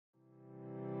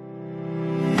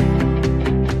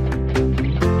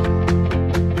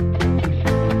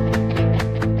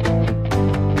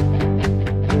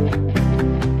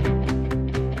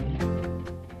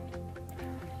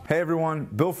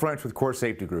everyone, Bill French with Core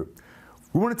Safety Group.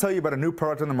 We want to tell you about a new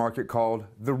product on the market called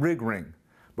the Rig Ring.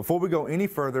 Before we go any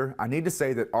further, I need to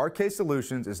say that RK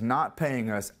Solutions is not paying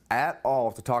us at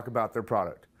all to talk about their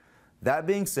product. That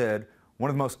being said, one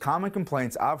of the most common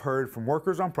complaints I've heard from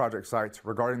workers on project sites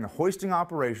regarding the hoisting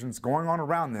operations going on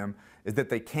around them is that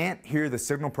they can't hear the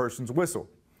signal person's whistle.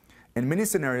 In many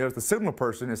scenarios, the signal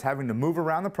person is having to move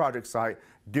around the project site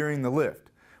during the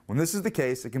lift. When this is the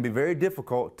case, it can be very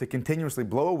difficult to continuously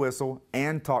blow a whistle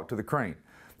and talk to the crane.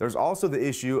 There's also the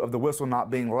issue of the whistle not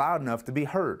being loud enough to be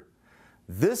heard.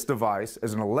 This device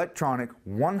is an electronic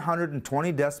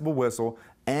 120 decibel whistle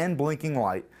and blinking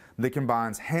light that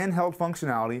combines handheld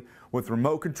functionality with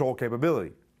remote control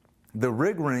capability. The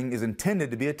Rig Ring is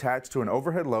intended to be attached to an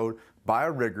overhead load by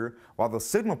a rigger while the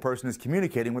signal person is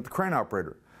communicating with the crane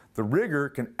operator. The rigger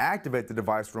can activate the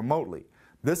device remotely.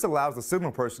 This allows the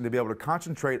signal person to be able to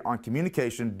concentrate on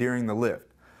communication during the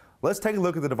lift. Let's take a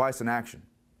look at the device in action.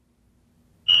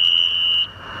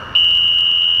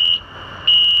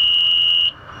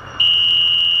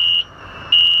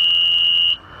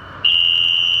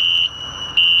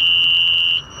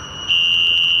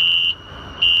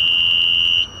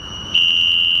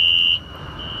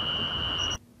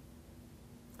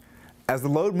 As the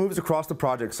load moves across the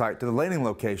project site to the landing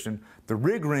location, the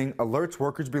Rig Ring alerts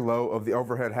workers below of the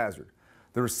overhead hazard.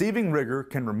 The receiving rigger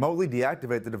can remotely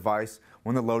deactivate the device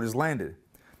when the load is landed.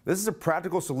 This is a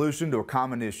practical solution to a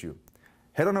common issue.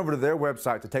 Head on over to their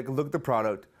website to take a look at the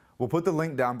product. We'll put the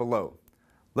link down below.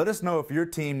 Let us know if your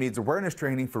team needs awareness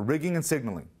training for rigging and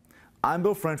signaling. I'm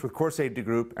Bill French with Core Safety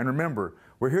Group, and remember,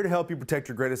 we're here to help you protect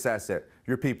your greatest asset,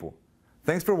 your people.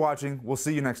 Thanks for watching. We'll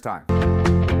see you next time.